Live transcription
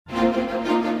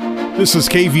This is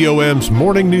KVOM's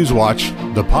Morning News Watch,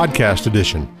 the podcast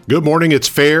edition. Good morning. It's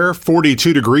fair,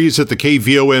 42 degrees at the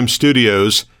KVOM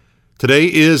studios. Today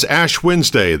is Ash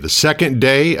Wednesday, the second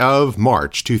day of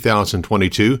March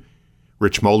 2022.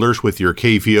 Rich Molders with your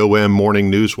KVOM Morning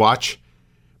News Watch.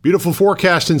 Beautiful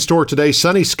forecast in store today.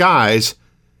 Sunny skies.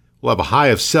 We'll have a high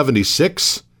of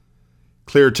 76.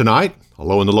 Clear tonight, a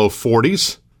low in the low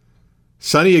 40s.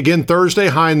 Sunny again Thursday,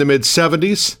 high in the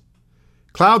mid-70s.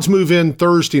 Clouds move in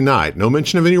Thursday night. No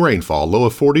mention of any rainfall, low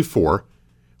of 44.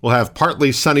 We'll have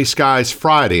partly sunny skies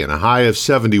Friday and a high of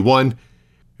 71.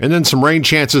 And then some rain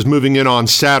chances moving in on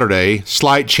Saturday.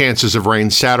 Slight chances of rain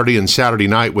Saturday and Saturday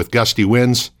night with gusty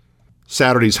winds.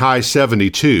 Saturday's high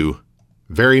 72.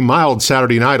 Very mild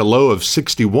Saturday night, a low of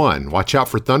 61. Watch out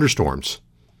for thunderstorms.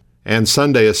 And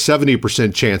Sunday, a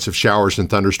 70% chance of showers and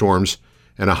thunderstorms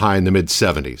and a high in the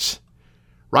mid-70s.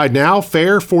 Right now,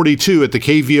 fair 42 at the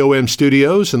KVOM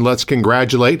studios, and let's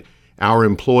congratulate our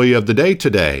employee of the day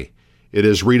today. It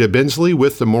is Rita Bensley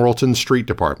with the Morrilton Street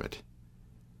Department.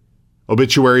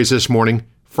 Obituaries this morning.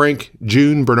 Frank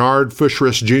June Bernard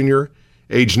Fushris Jr.,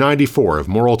 age 94, of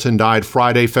Morrilton, died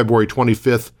Friday, February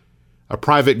 25th. A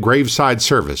private graveside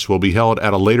service will be held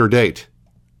at a later date.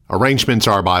 Arrangements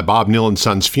are by Bob Neal &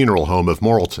 Sons Funeral Home of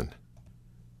Morrilton.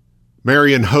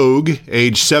 Marion Hogue,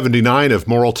 age 79, of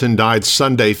Morrilton, died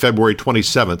Sunday, February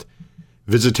 27th.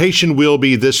 Visitation will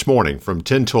be this morning from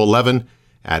 10 to 11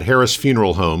 at Harris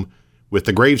Funeral Home, with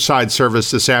the graveside service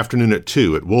this afternoon at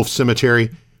 2 at Wolf Cemetery,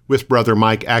 with Brother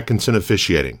Mike Atkinson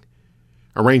officiating.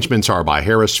 Arrangements are by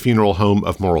Harris Funeral Home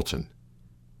of Morrilton.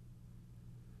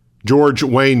 George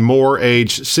Wayne Moore,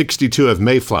 age 62, of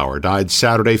Mayflower, died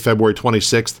Saturday, February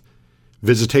 26th.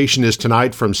 Visitation is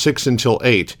tonight from 6 until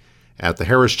 8 at the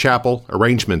Harris Chapel.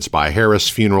 Arrangements by Harris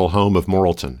Funeral Home of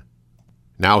Morrilton.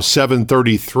 Now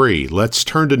 7:33. Let's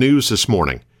turn to news this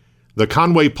morning. The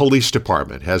Conway Police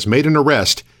Department has made an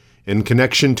arrest in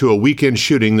connection to a weekend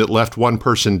shooting that left one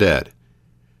person dead.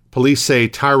 Police say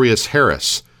Tyrius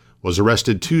Harris was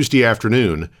arrested Tuesday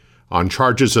afternoon on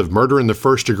charges of murder in the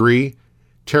first degree,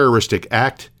 terroristic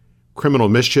act, criminal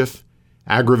mischief,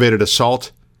 aggravated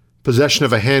assault, possession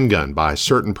of a handgun by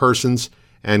certain persons,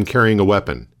 and carrying a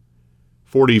weapon.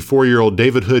 44-year-old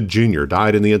David Hood Jr.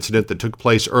 died in the incident that took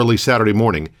place early Saturday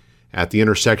morning at the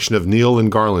intersection of Neal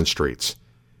and Garland Streets.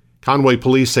 Conway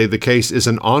police say the case is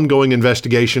an ongoing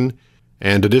investigation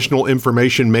and additional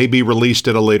information may be released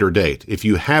at a later date. If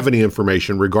you have any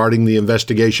information regarding the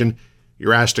investigation,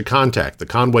 you're asked to contact the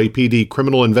Conway PD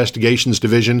Criminal Investigations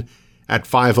Division at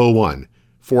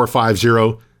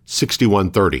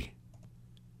 501-450-6130.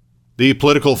 The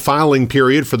political filing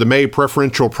period for the May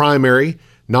preferential primary,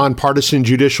 nonpartisan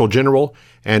judicial general,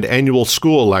 and annual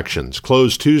school elections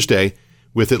closed Tuesday,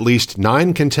 with at least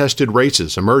 9 contested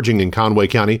races emerging in Conway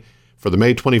County for the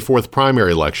May 24th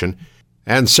primary election,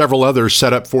 and several others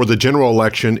set up for the general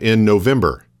election in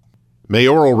November.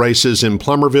 Mayoral races in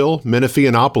Plumerville, Menifee,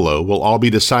 and Oppelo will all be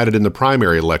decided in the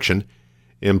primary election.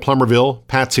 In Plumerville,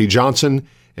 Patsy Johnson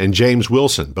and James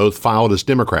Wilson both filed as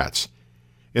Democrats.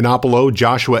 In Oppelo,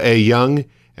 Joshua A. Young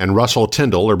and Russell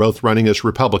Tyndall are both running as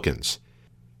Republicans.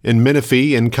 In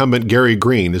Menifee, incumbent Gary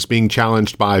Green is being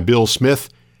challenged by Bill Smith,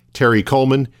 Terry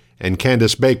Coleman, and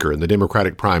Candace Baker in the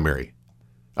Democratic primary.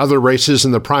 Other races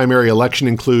in the primary election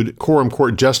include Quorum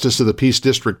Court Justice of the Peace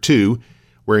District 2,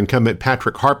 where incumbent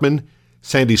Patrick Hartman,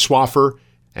 Sandy Swaffer,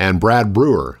 and Brad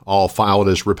Brewer all filed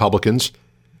as Republicans.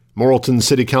 Morrilton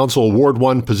City Council Ward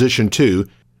 1 Position 2,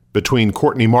 between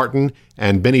Courtney Martin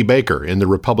and Benny Baker in the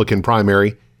Republican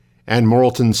primary, and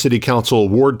Morrilton City Council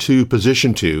Ward 2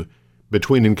 Position 2,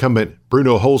 between incumbent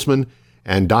Bruno Holzman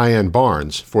and Diane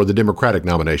Barnes for the Democratic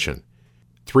nomination.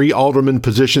 3 alderman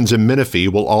positions in Menifee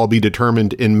will all be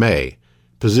determined in May.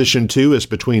 Position 2 is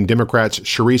between Democrats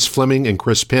Sharice Fleming and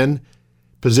Chris Penn.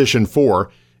 Position 4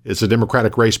 is a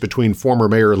Democratic race between former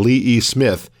Mayor Lee E.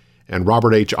 Smith and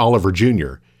Robert H. Oliver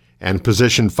Jr., and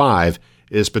Position 5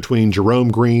 is between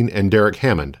Jerome Green and Derek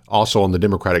Hammond, also on the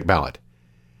Democratic ballot.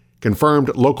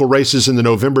 Confirmed local races in the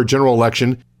November general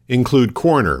election include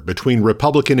coroner between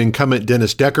Republican incumbent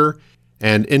Dennis Decker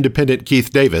and Independent Keith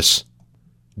Davis,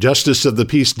 Justice of the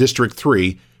Peace District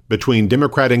 3 between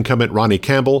Democrat incumbent Ronnie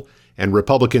Campbell and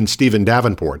Republican Stephen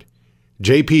Davenport,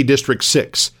 JP District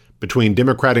 6 between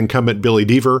Democrat incumbent Billy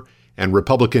Deaver and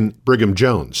Republican Brigham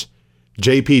Jones,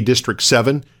 JP District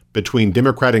 7 between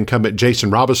Democrat incumbent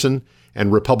Jason Robison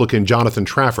and Republican Jonathan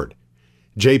Trafford,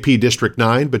 JP District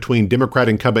 9 between Democrat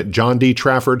incumbent John D.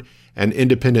 Trafford and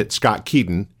Independent Scott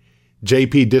Keaton,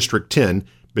 JP District 10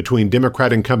 between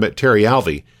Democrat incumbent Terry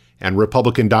Alvey and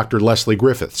Republican Dr. Leslie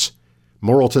Griffiths,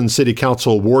 Morrilton City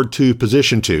Council Ward 2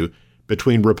 Position 2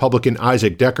 between Republican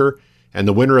Isaac Decker and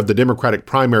the winner of the Democratic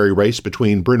primary race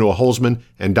between Bruno Holzman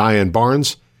and Diane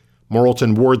Barnes,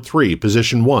 Morrilton Ward 3,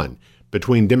 Position 1,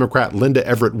 between Democrat Linda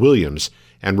Everett Williams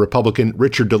and Republican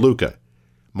Richard DeLuca,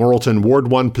 Morrilton Ward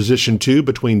 1, Position 2,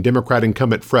 between Democrat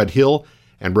incumbent Fred Hill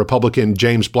and Republican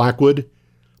James Blackwood,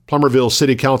 Plumerville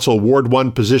City Council Ward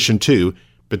 1, Position 2,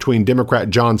 between Democrat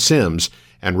John Sims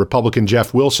and Republican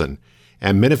Jeff Wilson,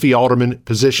 and Menifee Alderman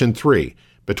Position 3,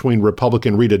 between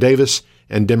Republican Rita Davis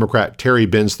and Democrat Terry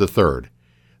Benz III.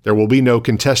 There will be no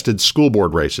contested school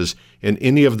board races in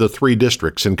any of the 3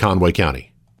 districts in Conway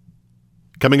County.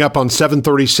 Coming up on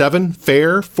 737,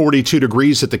 fair, 42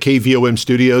 degrees at the KVOM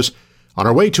studios, on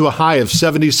our way to a high of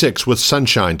 76 with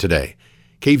sunshine today.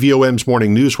 KVOM's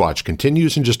Morning News Watch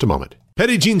continues in just a moment.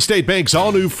 Petit Jean State Bank's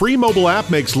all-new free mobile app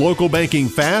makes local banking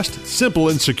fast, simple,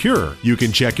 and secure. You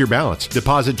can check your balance,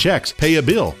 deposit checks, pay a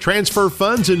bill, transfer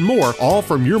funds, and more, all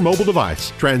from your mobile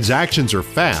device. Transactions are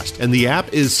fast, and the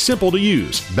app is simple to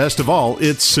use. Best of all,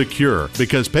 it's secure,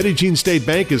 because Petit Jean State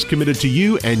Bank is committed to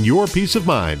you and your peace of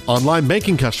mind. Online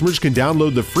banking customers can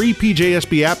download the free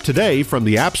PJSB app today from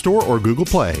the App Store or Google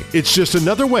Play. It's just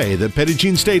another way that Petit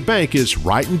Jean State Bank is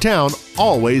right in town,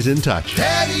 always in touch.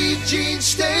 Petit Jean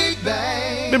State Bank.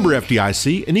 Member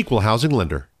FDIC, an equal housing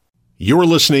lender. You're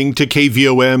listening to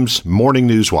KVOM's Morning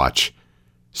News Watch.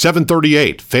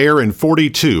 738, fair and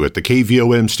 42 at the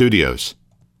KVOM studios.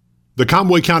 The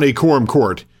Conway County Quorum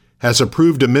Court has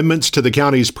approved amendments to the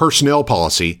county's personnel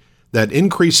policy that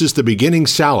increases the beginning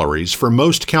salaries for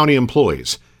most county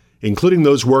employees, including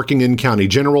those working in county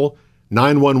general,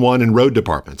 911, and road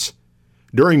departments.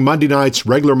 During Monday night's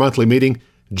regular monthly meeting,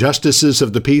 justices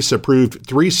of the peace approved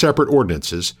 3 separate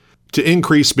ordinances to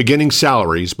increase beginning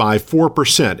salaries by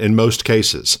 4% in most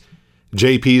cases.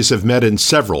 JPs have met in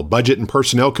several Budget and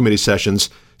Personnel Committee sessions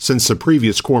since the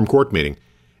previous Quorum Court meeting,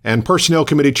 and Personnel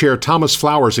Committee Chair Thomas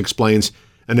Flowers explains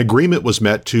an agreement was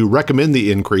met to recommend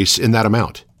the increase in that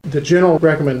amount. The general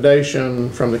recommendation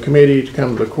from the committee to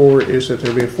come to the court is that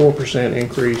there be a 4%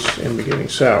 increase in beginning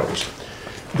salaries.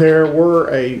 There were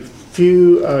a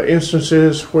few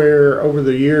instances where over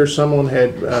the years someone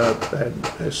had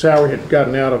salary had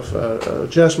gotten out of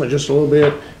adjustment just a little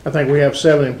bit. I think we have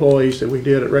 7 employees that we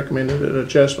recommended an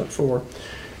adjustment for.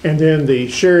 And then the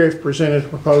sheriff presented a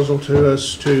proposal to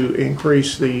us to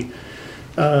increase the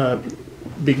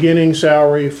beginning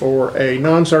salary for a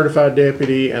non-certified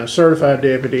deputy and a certified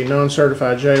deputy,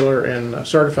 non-certified jailer, and a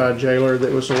certified jailer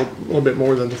that was a little bit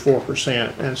more than the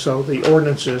 4%. And so the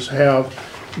ordinances have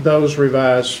those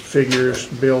revised figures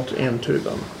built into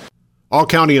them. All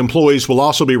county employees will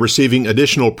also be receiving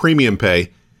additional premium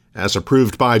pay as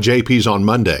approved by JPs on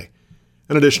Monday.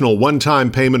 An additional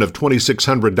one-time payment of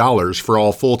 $2,600 for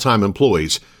all full-time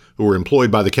employees who were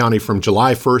employed by the county from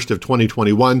July 1st of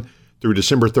 2021 through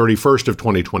December 31st of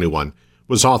 2021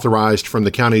 was authorized from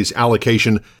the county's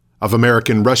allocation of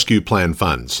American Rescue Plan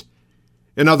funds.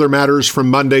 In other matters from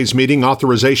Monday's meeting,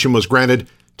 authorization was granted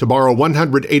to borrow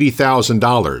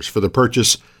 $180,000 for the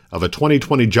purchase of a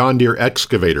 2020 John Deere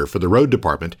excavator for the road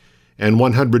department and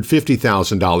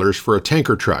 $150,000 for a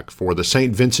tanker truck for the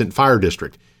St. Vincent Fire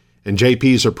District, and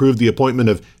JP's approved the appointment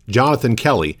of Jonathan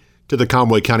Kelly to the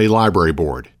Conway County Library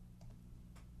Board.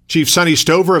 Chief Sonny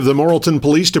Stover of the Morrilton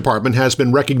Police Department has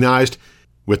been recognized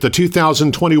with the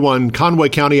 2021 Conway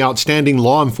County Outstanding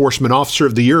Law Enforcement Officer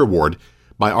of the Year Award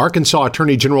by Arkansas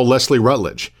Attorney General Leslie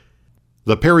Rutledge.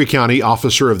 The Perry County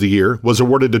Officer of the Year was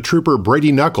awarded to Trooper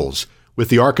Brady Knuckles with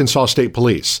the Arkansas State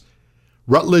Police.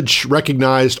 Rutledge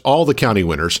recognized all the county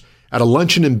winners at a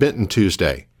luncheon in Benton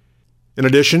Tuesday. In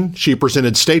addition, she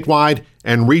presented statewide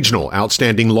and regional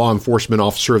Outstanding Law Enforcement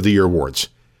Officer of the Year awards.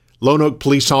 Lone Oak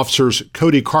Police Officers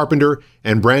Cody Carpenter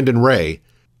and Brandon Ray,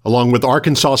 along with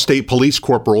Arkansas State Police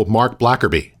Corporal Mark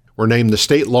Blackerby, were named the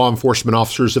State Law Enforcement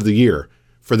Officers of the Year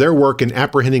for their work in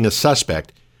apprehending a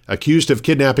suspect accused of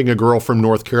kidnapping a girl from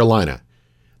North Carolina.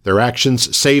 Their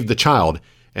actions saved the child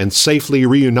and safely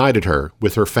reunited her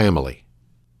with her family.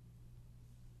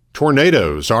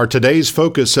 Tornadoes are today's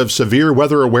focus of Severe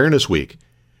Weather Awareness Week.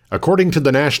 According to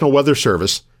the National Weather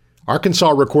Service, Arkansas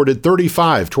recorded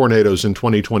 35 tornadoes in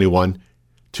 2021,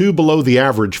 2 below the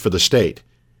average for the state.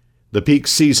 The peak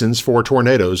seasons for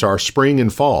tornadoes are spring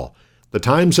and fall, the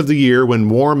times of the year when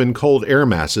warm and cold air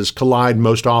masses collide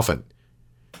most often.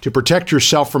 To protect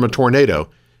yourself from a tornado,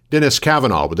 Dennis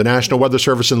Kavanaugh with the National Weather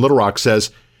Service in Little Rock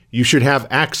says you should have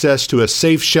access to a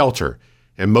safe shelter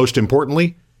and, most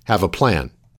importantly, have a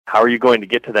plan. How are you going to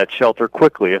get to that shelter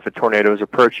quickly if a tornado is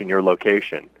approaching your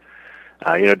location?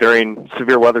 During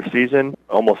severe weather season,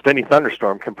 almost any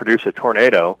thunderstorm can produce a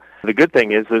tornado. The good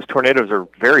thing is those tornadoes are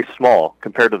very small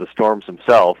compared to the storms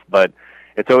themselves, but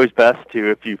it's always best to,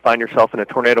 if you find yourself in a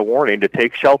tornado warning, to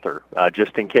take shelter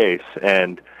just in case.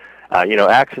 And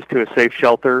access to a safe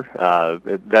shelter,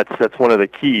 that's one of the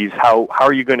keys. How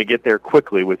are you going to get there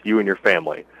quickly with you and your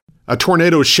family? A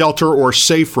tornado shelter or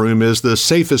safe room is the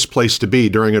safest place to be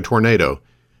during a tornado.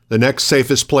 The next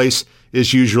safest place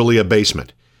is usually a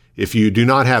basement. If you do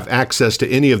not have access to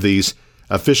any of these,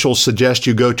 officials suggest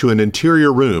you go to an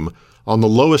interior room on the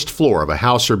lowest floor of a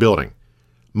house or building.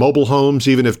 Mobile homes,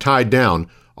 even if tied down,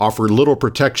 offer little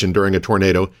protection during a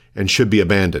tornado and should be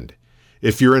abandoned.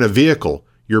 If you're in a vehicle,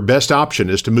 your best option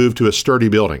is to move to a sturdy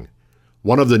building.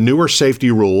 One of the newer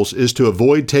safety rules is to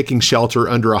avoid taking shelter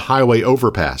under a highway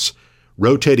overpass.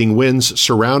 Rotating winds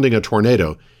surrounding a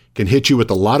tornado can hit you with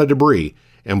a lot of debris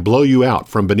and blow you out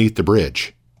from beneath the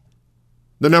bridge.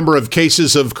 The number of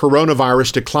cases of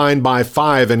coronavirus declined by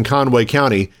 5 in Conway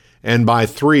County and by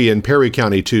 3 in Perry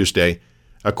County Tuesday.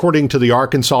 According to the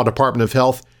Arkansas Department of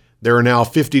Health, there are now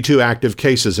 52 active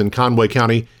cases in Conway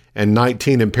County and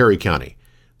 19 in Perry County.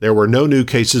 There were no new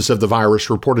cases of the virus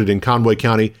reported in Conway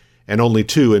County and only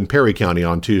 2 in Perry County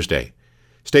on Tuesday.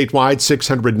 Statewide,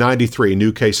 693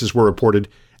 new cases were reported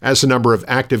as the number of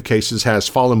active cases has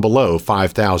fallen below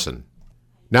 5,000.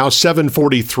 Now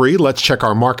 7:43, let's check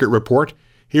our market report.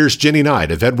 Here's Jenny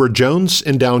Knight of Edward Jones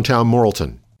in downtown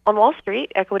Morrilton. On Wall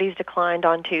Street, equities declined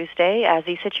on Tuesday as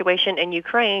the situation in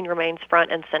Ukraine remains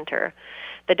front and center.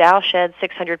 The Dow shed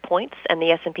 600 points and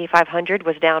the S&P 500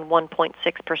 was down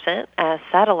 1.6% as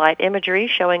satellite imagery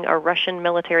showing a Russian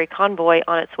military convoy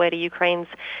on its way to Ukraine's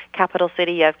capital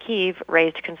city of Kyiv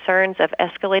raised concerns of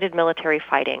escalated military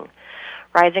fighting.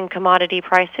 Rising commodity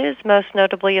prices, most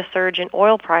notably a surge in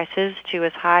oil prices to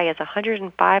as high as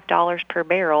 $105 per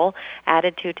barrel,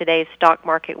 added to today's stock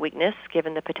market weakness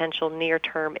given the potential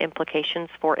near-term implications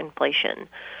for inflation.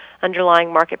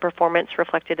 Underlying market performance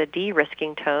reflected a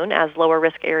de-risking tone as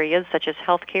lower-risk areas such as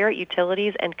healthcare,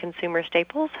 utilities, and consumer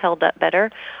staples held up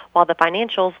better, while the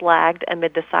financials lagged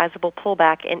amid the sizable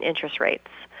pullback in interest rates.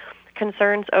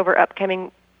 Concerns over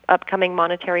upcoming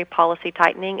monetary policy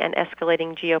tightening and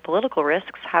escalating geopolitical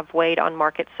risks have weighed on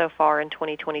markets so far in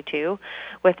 2022,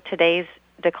 with today's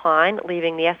decline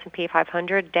leaving the S&P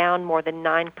 500 down more than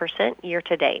 9%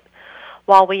 year-to-date.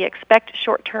 While we expect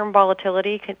short-term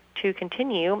volatility to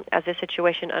continue as the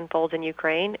situation unfolds in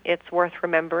Ukraine, it's worth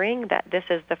remembering that this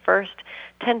is the first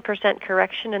 10%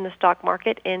 correction in the stock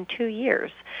market in 2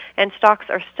 years, and stocks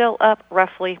are still up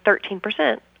roughly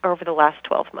 13% over the last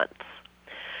 12 months.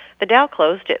 The Dow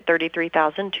closed at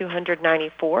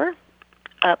 33,294,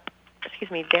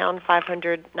 down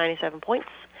 597 points.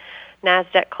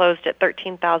 NASDAQ closed at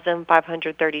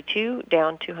 13,532,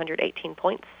 down 218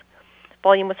 points.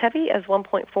 Volume was heavy as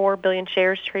 1.4 billion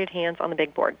shares traded hands on the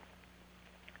big board.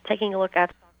 Taking a look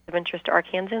at stocks of interest to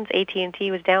Arkansans,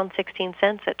 AT&T was down 16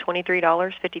 cents at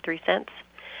 $23.53.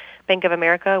 Bank of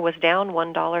America was down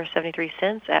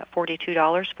 $1.73 at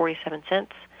 $42.47.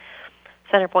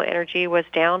 CenterPoint Energy was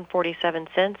down 47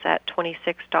 cents at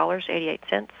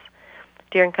 $26.88.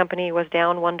 Deere & Company was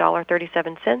down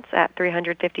 $1.37 at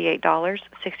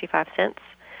 $358.65.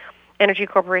 Energy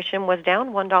Corporation was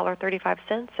down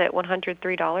 $1.35 at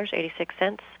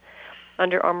 $103.86.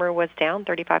 Under Armour was down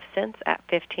 35 cents at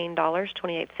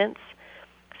 $15.28.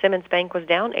 Simmons Bank was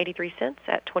down 83 cents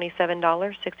at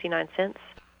 $27.69.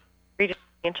 Regions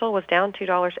Financial was down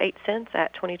 $2.08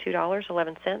 at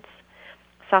 $22.11.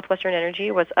 Southwestern Energy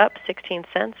was up 16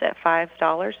 cents at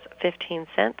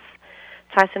 $5.15.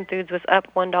 Tyson Foods was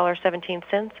up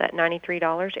 $1.17 at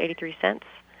 $93.83.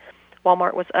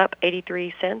 Walmart was up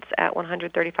 83 cents at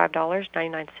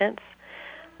 $135.99.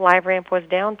 LiveRamp was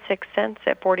down 6 cents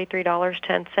at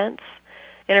 $43.10.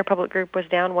 Interpublic Group was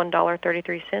down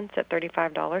 $1.33 at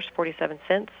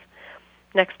 $35.47.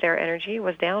 NextEra Energy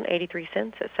was down 83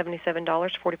 cents at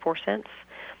 $77.44.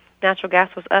 Natural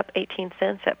gas was up 18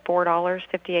 cents at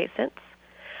 $4.58.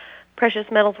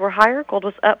 Precious metals were higher. Gold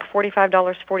was up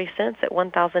 $45.40 at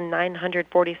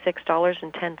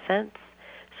 $1,946.10.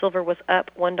 Silver was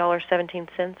up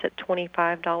 $1.17 at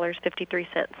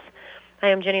 $25.53. I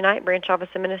am Jenny Knight, Branch Office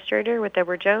Administrator with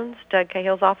Edward Jones, Doug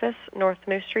Cahill's office, North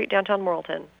Moose Street, downtown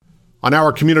Morrilton. On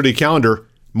our community calendar,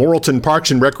 Morrilton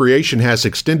Parks and Recreation has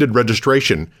extended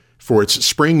registration for its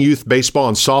spring youth baseball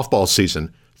and softball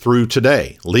season through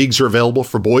today. Leagues are available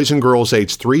for boys and girls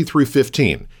aged 3 through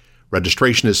 15.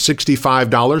 Registration is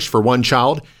 $65 for one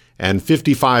child and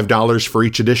 $55 for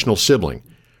each additional sibling.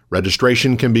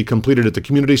 Registration can be completed at the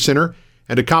community center,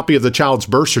 and a copy of the child's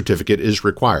birth certificate is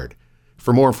required.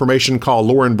 For more information, call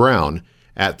Lauren Brown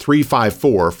at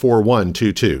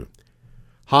 354-4122.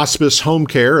 Hospice Home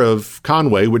Care of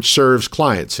Conway, which serves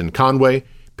clients in Conway,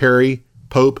 Perry,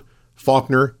 Pope,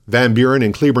 Faulkner, Van Buren,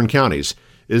 and Cleburne counties,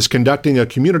 is conducting a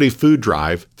community food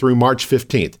drive through March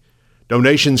 15th.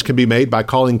 Donations can be made by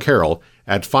calling Carol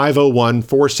at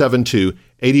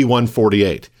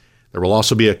 501-472-8148. There will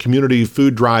also be a community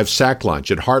food drive sack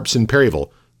lunch at Harps in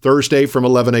Perryville, Thursday from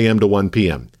 11 a.m. to 1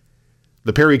 p.m.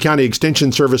 The Perry County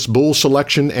Extension Service Bull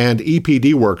Selection and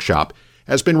EPD Workshop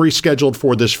has been rescheduled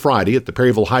for this Friday at the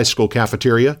Perryville High School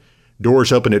cafeteria.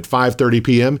 Doors open at 5:30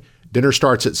 p.m. Dinner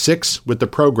starts at 6 with the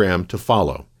program to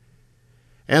follow.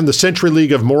 And the Century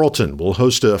League of Morrilton will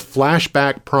host a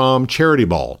Flashback Prom Charity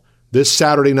Ball this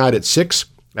Saturday night at 6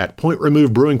 at Point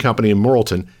Remove Brewing Company in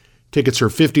Morrilton. Tickets are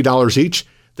 $50 each.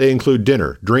 They include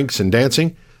dinner, drinks, and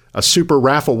dancing. A super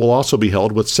raffle will also be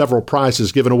held with several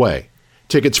prizes given away.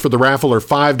 Tickets for the raffle are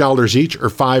 $5 each or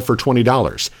 5 for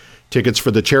 $20. Tickets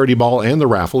for the charity ball and the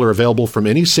raffle are available from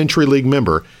any Century League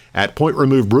member at Point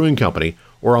Remove Brewing Company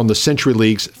or on the Century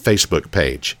League's Facebook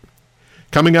page.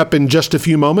 Coming up in just a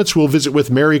few moments, we'll visit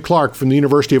with Mary Clark from the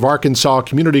University of Arkansas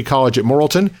Community College at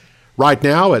Morrilton. Right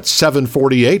now at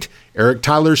 7:48, Eric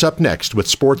Tyler's up next with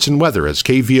sports and weather as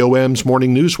KVOM's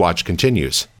Morning News Watch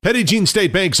continues. Petit Jean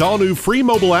State Bank's all-new free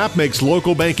mobile app makes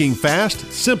local banking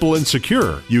fast, simple, and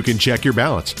secure. You can check your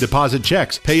balance, deposit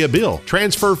checks, pay a bill,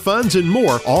 transfer funds, and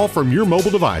more, all from your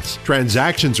mobile device.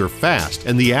 Transactions are fast,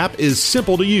 and the app is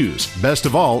simple to use. Best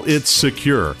of all, it's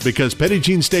secure, because Petit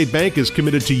Jean State Bank is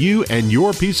committed to you and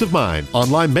your peace of mind.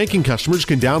 Online banking customers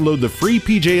can download the free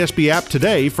PJSB app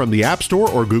today from the App Store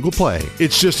or Google Play.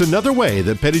 It's just another way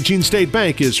that Petit Jean State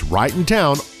Bank is right in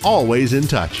town, always in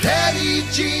touch. Petit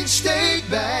Jean State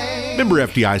Bank. Member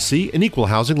FDIC, an equal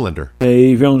housing lender.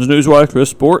 Hey, Jones Newswatch for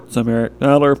Sports. I'm Eric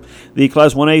Tyler. The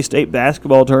Class 1A state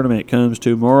basketball tournament comes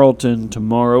to Morrilton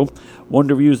tomorrow.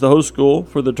 Wonderview is the host school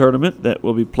for the tournament that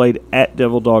will be played at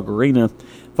Devil Dog Arena.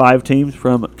 5 teams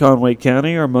from Conway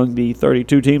County are among the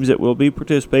 32 teams that will be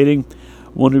participating.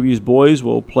 Wonderview's boys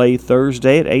will play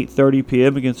Thursday at 8:30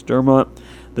 p.m. against Dermont.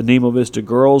 The Nemo Vista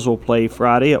girls will play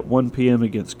Friday at 1 p.m.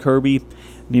 against Kirby.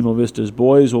 Nemo Vista's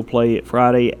boys will play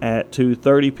Friday at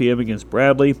 2:30 p.m. against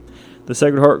Bradley. The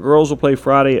Sacred Heart girls will play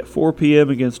Friday at 4 p.m.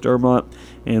 against Dermont.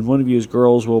 And Wonderview's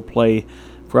girls will play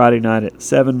Friday night at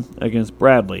 7 against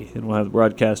Bradley. And we'll have the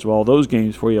broadcast of all those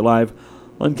games for you live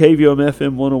on KVOM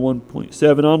FM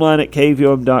 101.7, online at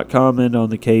KVOM.com, and on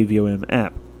the KVOM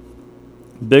app.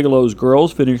 Bigelow's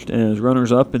girls finished as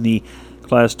runners-up in the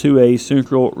Class 2A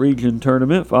Central Region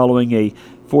Tournament following a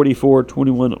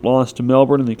 44-21 loss to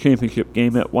Melbourne in the championship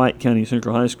game at White County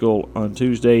Central High School on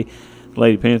Tuesday. The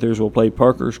Lady Panthers will play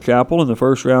Parker's Chapel in the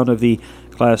first round of the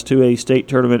Class 2A State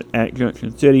Tournament at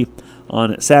Junction City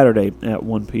on Saturday at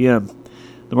 1 p.m.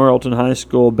 The Morrilton High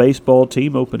School baseball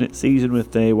team opened its season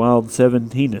with a wild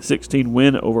 17-16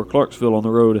 win over Clarksville on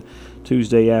the road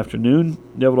Tuesday afternoon.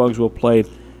 Devil Dogs will play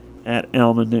at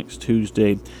Alma next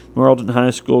Tuesday. Morrilton High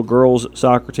School girls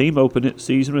soccer team opened its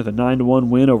season with a 9-1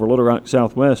 win over Little Rock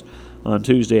Southwest on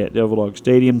Tuesday at Devil Dog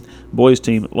Stadium. Boys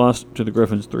team lost to the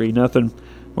Griffins 3-0.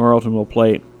 Morrilton will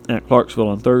play at Clarksville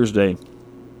on Thursday.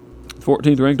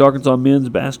 14th ranked Arkansas men's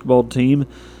basketball team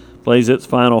plays its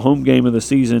final home game of the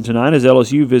season tonight as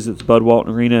LSU visits Bud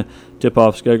Walton Arena.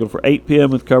 Tip-off scheduled for 8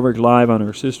 p.m. with coverage live on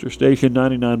our sister station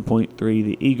 99.3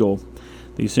 The Eagle.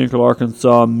 The Central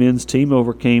Arkansas men's team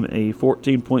overcame a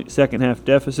 14-point second-half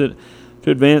deficit to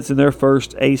advance in their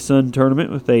first ASUN tournament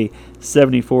with a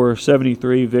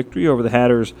 74-73 victory over the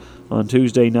Hatters on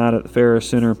Tuesday night at the Ferris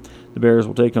Center. The Bears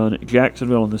will take on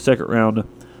Jacksonville in the second round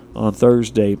on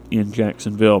Thursday in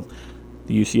Jacksonville.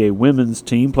 The UCA women's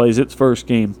team plays its first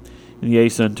game in the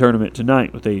ASUN tournament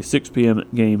tonight with a 6 p.m.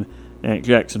 game at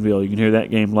Jacksonville. You can hear that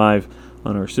game live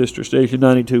on our sister station,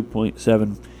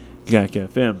 92.7 Jack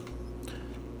FM.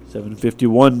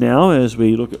 7:51 now as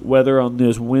we look at weather on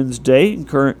this Wednesday.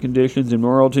 Current conditions in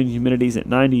Morrilton, humidity's at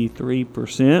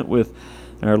 93% with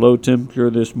our low temperature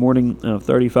this morning of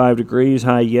 35 degrees.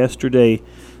 High yesterday,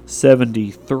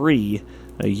 73.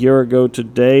 A year ago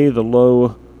today, the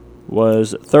low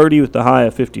was 30 with the high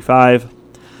of 55.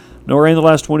 No rain the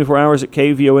last 24 hours at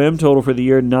KVOM. Total for the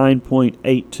year,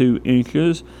 9.82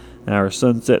 inches. Our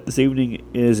sunset this evening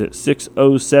is at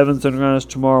 6:07. Sunrise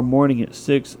tomorrow morning at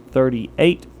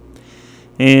 6:38.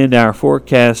 And our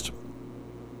forecast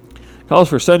calls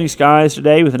for sunny skies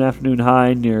today with an afternoon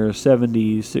high near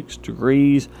 76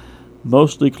 degrees.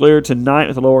 Mostly clear tonight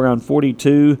with a low around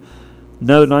 42.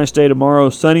 Another nice day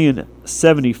tomorrow, sunny and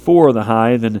 74 the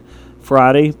high. Then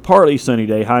Friday, partly sunny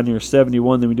day, high near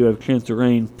 71. Then we do have a chance of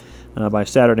rain by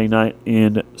Saturday night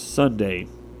and Sunday.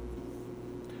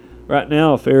 Right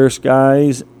now, fair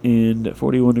skies and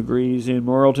 41 degrees in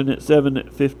Morrilton at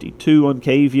 7:52 on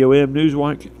KVOM.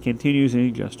 Newswatch continues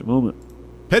in just a moment.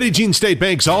 Petit Jean State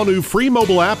Bank's all-new free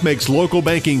mobile app makes local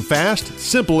banking fast,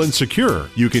 simple, and secure.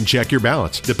 You can check your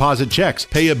balance, deposit checks,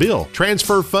 pay a bill,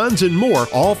 transfer funds, and more,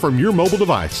 all from your mobile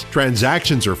device.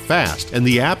 Transactions are fast, and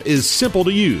the app is simple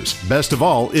to use. Best of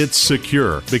all, it's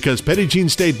secure, because Petit Jean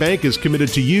State Bank is committed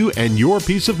to you and your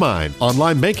peace of mind.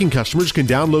 Online banking customers can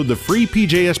download the free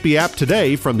PJSB app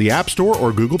today from the App Store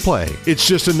or Google Play. It's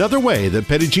just another way that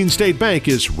Petit Jean State Bank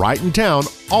is right in town,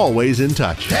 always in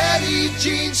touch. Petit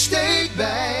Jean State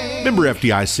Bank. Member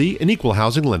FDIC, an equal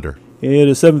housing lender. It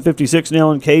is 7:56 now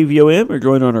on KVOM. We're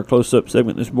joined on our close-up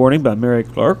segment this morning by Mary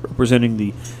Clark, representing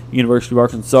the University of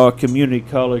Arkansas Community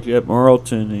College at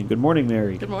Morrilton. And good morning,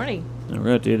 Mary. Good morning. All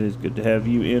right, it is good to have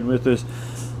you in with us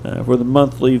for the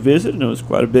monthly visit. I know there's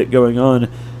quite a bit going on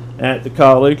at the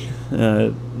college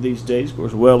these days. Of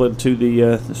course, well into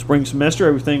the spring semester.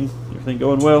 Everything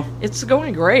going well? It's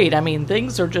going great. I mean,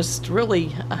 things are just really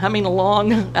humming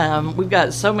along. We've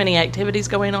got so many activities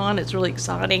going on. It's really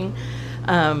exciting.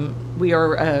 We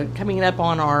are coming up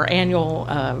on our annual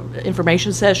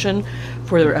information session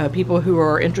for people who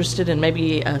are interested in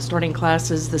maybe starting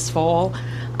classes this fall.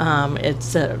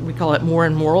 It's we call it More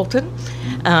in Morrilton,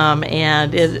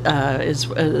 and it is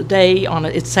a day on.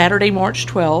 It's Saturday, March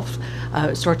 12th.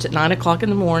 It starts at 9 o'clock in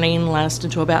the morning, lasts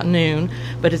until about noon.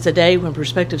 But it's a day when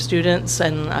prospective students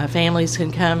and families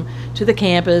can come to the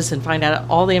campus and find out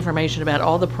all the information about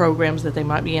all the programs that they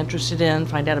might be interested in.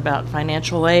 Find out about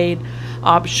financial aid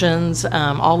options,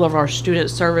 all of our student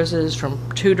services from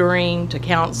tutoring to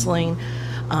counseling.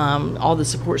 All the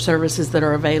support services that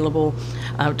are available,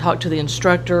 talk to the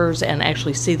instructors, and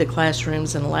actually see the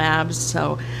classrooms and labs.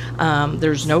 So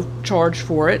there's no charge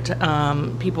for it.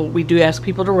 We do ask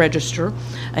people to register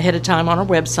ahead of time on our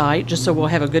website, just so we'll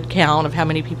have a good count of how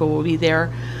many people will be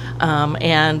there.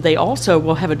 And they also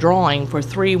will have a drawing for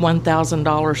 3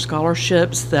 $1,000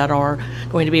 scholarships that are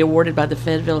going to be awarded by the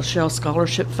Fayetteville Shell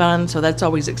Scholarship Fund. So that's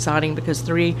always exciting, because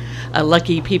 3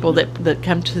 lucky people that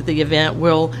come to the event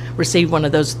will receive one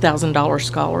of those $1,000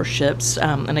 scholarships.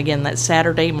 And again, that's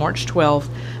Saturday, March 12th,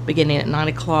 beginning at 9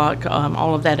 o'clock.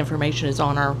 All of that information is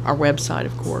on our website,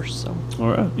 of course. So. All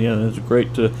right. Yeah, that's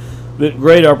a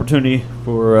great opportunity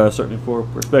for certainly for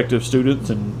prospective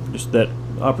students, and just that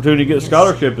opportunity to get a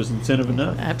scholarship is incentive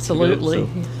enough. Absolutely.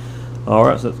 All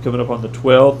right, so that's coming up on the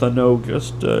 12th. I know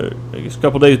just I guess a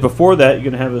couple days before that, you're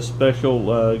going to have a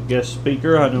special guest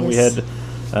speaker. I know we had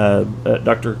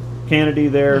Dr. Kennedy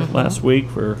there last week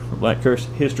for Black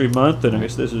History Month, and I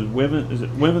guess this is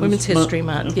Women's History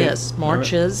Month. Okay. Yes,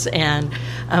 marches, and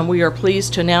we are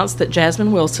pleased to announce that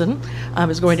Jasmine Wilson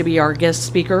is going to be our guest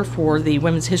speaker for the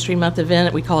Women's History Month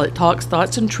event. We call it Talks,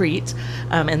 Thoughts, and Treats,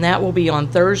 and that will be on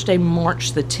Thursday,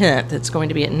 March the 10th. It's going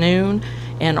to be at noon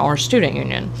in our student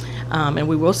union. And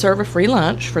we will serve a free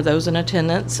lunch for those in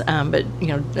attendance. But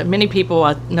many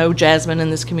people know Jasmine in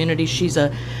this community. She's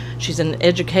an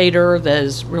educator that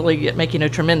is really making a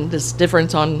tremendous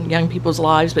difference on young people's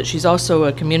lives. But she's also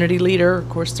a community leader. Of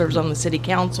course, serves on the city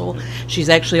council. She's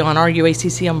actually on our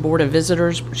UACC on board of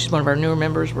visitors. She's one of our newer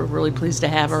members. We're really pleased to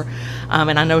have her.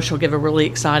 And I know she'll give a really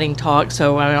exciting talk.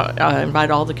 So I invite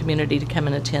all the community to come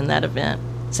and attend that event.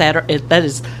 That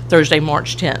is Thursday,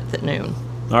 March 10th at noon.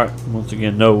 All right. Once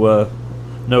again, no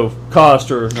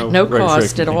cost or no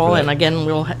cost at all. And again,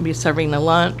 we'll be serving the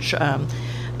lunch,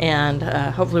 and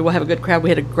hopefully we'll have a good crowd. We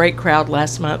had a great crowd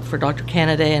last month for Dr.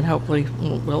 Kennedy, and hopefully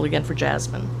we'll again for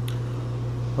Jasmine.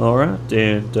 All right,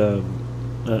 and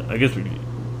I guess we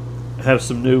have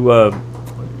some new.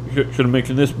 Should have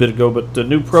mentioned this a bit ago, but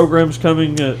new programs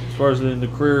coming as far as in the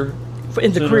career.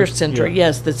 In the Career Center,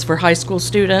 yes, that's for high school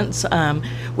students.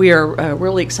 We are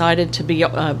really excited to be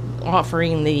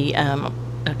offering the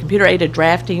computer-aided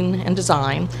drafting and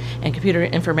design and computer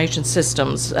information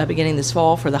systems beginning this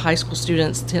fall for the high school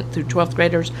students, 10th through 12th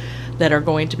graders, that are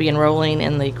going to be enrolling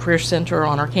in the Career Center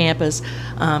on our campus.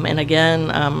 And again,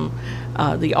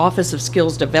 the Office of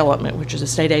Skills Development, which is a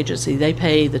state agency, they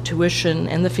pay the tuition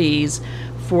and the fees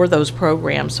for those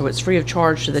programs, so it's free of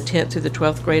charge to the 10th through the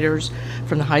 12th graders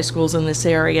from the high schools in this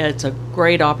area. It's a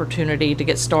great opportunity to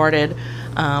get started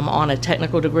on a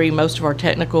technical degree. Most of our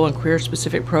technical and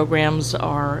career-specific programs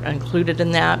are included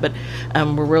in that, but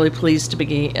we're really pleased to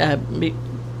be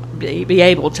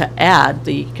able to add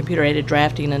the computer-aided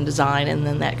drafting and design, and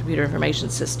then that computer information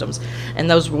systems. And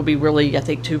those will be really, I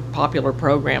think, 2 popular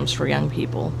programs for young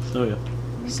people. Oh, yeah.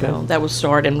 So that will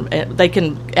start, and they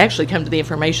can actually come to the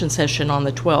information session on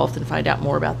the 12th and find out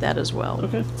more about that as well.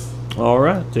 Okay. All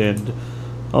right. And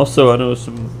also, I know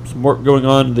some work going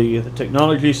on in the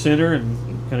Technology Center, and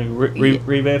kind of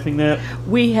revamping that?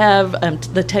 We have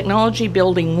the Technology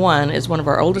Building 1 is one of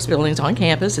our oldest buildings on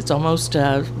campus. It's almost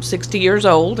 60 years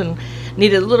old and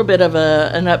needed a little bit of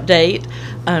an update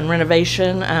and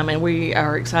renovation, and we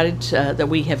are excited that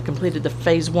we have completed the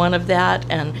phase 1 of that,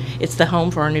 and it's the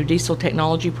home for our new diesel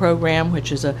technology program,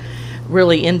 which is a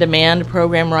really in-demand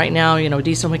program right now. You know,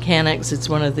 diesel mechanics, it's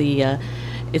one of the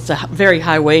it's a very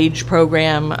high-wage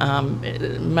program,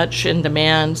 much in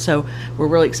demand, so we're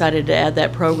really excited to add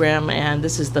that program, and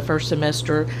this is the first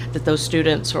semester that those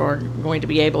students are going to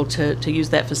be able to use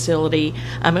that facility.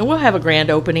 And we'll have a grand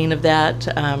opening of that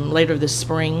later this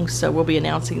spring, so we'll be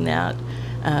announcing that.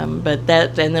 But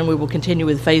that, and then we will continue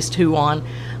with phase 2 on.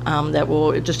 That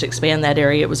will just expand that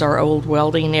area. It was our old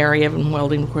welding area, and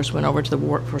welding, of course, went over to the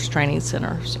Workforce Training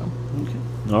Center. So,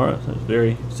 okay. All right, that's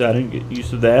very exciting. Get used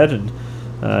to that, and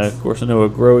of course, I know a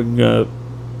growing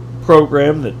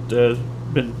program that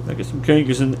been, I guess, some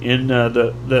changes in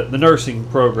the nursing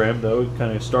program, though. We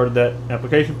kind of started that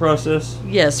application process.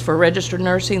 Yes, for registered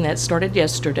nursing, that started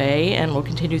yesterday and will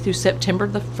continue through September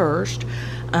the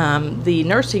 1st. The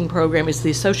nursing program is the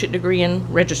associate degree in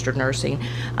registered nursing,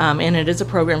 and it is a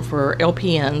program for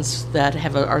LPNs that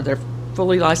are their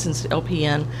fully licensed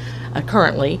LPN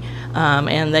currently,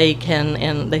 and they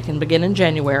can begin in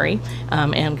January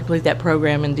and complete that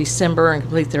program in December and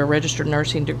complete their registered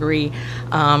nursing degree.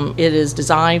 It is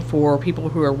designed for people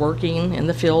who are working in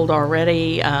the field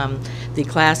already. The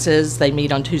classes, they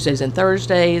meet on Tuesdays and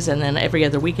Thursdays, and then every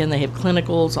other weekend they have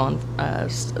clinicals on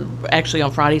actually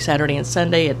on Friday, Saturday, and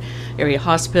Sunday at area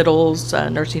hospitals,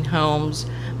 nursing homes,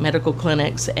 medical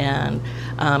clinics, and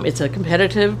it's a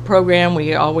competitive program.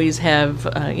 We always have,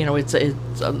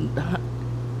 it's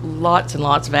lots and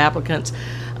lots of applicants,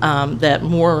 that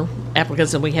more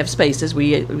applicants than we have spaces.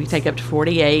 We take up to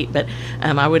 48, but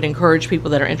I would encourage people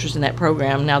that are interested in that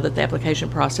program, now that the application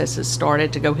process has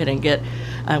started, to go ahead and get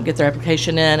their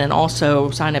application in, and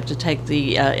also sign up to take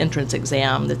the entrance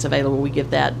exam that's available. We give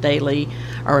that daily,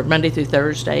 or Monday through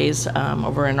Thursdays,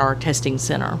 over in our testing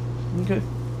center. Okay.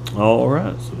 All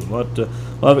right. So a lot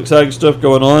of exciting stuff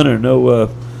going on. I know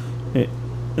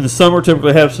in the summer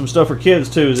typically have some stuff for kids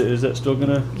too. Is that still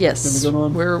gonna Yes, be going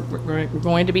on? We're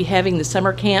going to be having the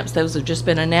summer camps. Those have just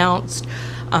been announced.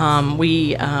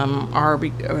 We are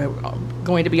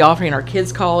going to be offering our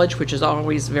kids college, which is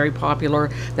always very popular.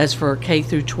 That's for K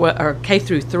through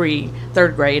 3,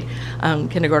 third grade,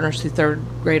 kindergartners through third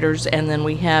graders, and then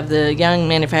we have the Young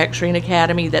Manufacturing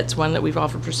Academy. That's one that we've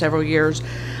offered for several years,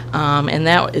 and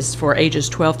that is for ages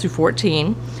 12 through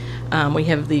 14. We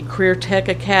have the Career Tech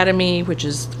Academy, which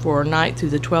is for 9th through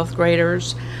the 12th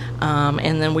graders.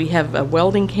 And then we have a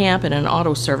welding camp and an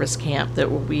auto service camp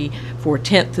that will be for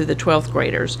 10th through the 12th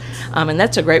graders. And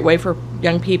that's a great way for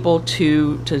young people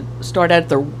to start out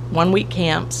their 1-week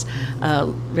camps,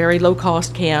 very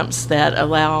low-cost camps that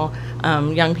allow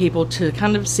young people to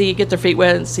kind of get their feet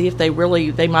wet and see if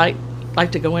they might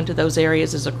like to go into those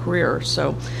areas as a career.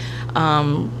 So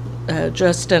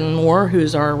Justin Moore,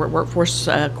 who's our workforce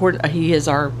he is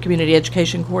our community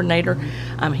education coordinator.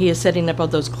 He is setting up all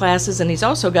those classes, and he's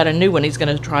also got a new one he's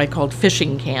going to try called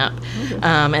Fishing Camp. Okay.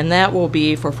 And that will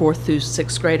be for 4th through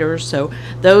 6th graders. So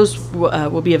those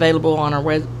will be available on our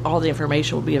web. All the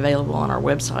information will be available on our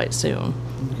website soon.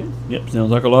 Okay. Yep,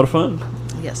 sounds like a lot of fun.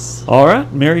 Yes. All right,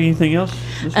 Mary, anything else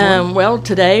this morning? Well,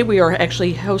 today we are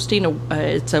actually hosting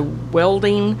it's a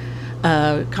welding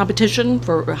competition,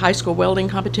 for high school welding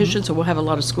competition. So we'll have a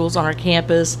lot of schools on our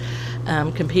campus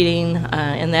competing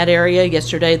in that area.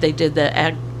 Yesterday they did the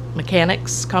ag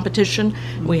mechanics competition.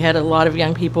 We had a lot of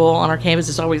young people on our campus.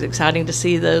 It's always exciting to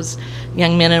see those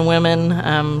young men and women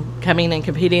coming and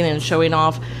competing and showing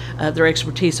off their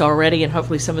expertise already, and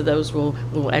hopefully some of those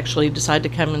will actually decide to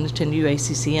come and attend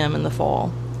UACCM in the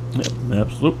fall. Yep,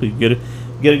 absolutely.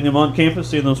 Getting them on campus,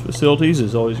 seeing those facilities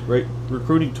is always a great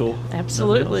recruiting tool.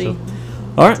 Absolutely. So,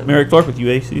 all right, Mary Clark with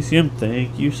UACCM,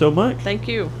 thank you so much. Thank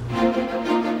you.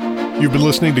 You've been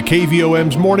listening to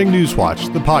KVOM's Morning News Watch,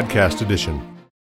 the podcast edition.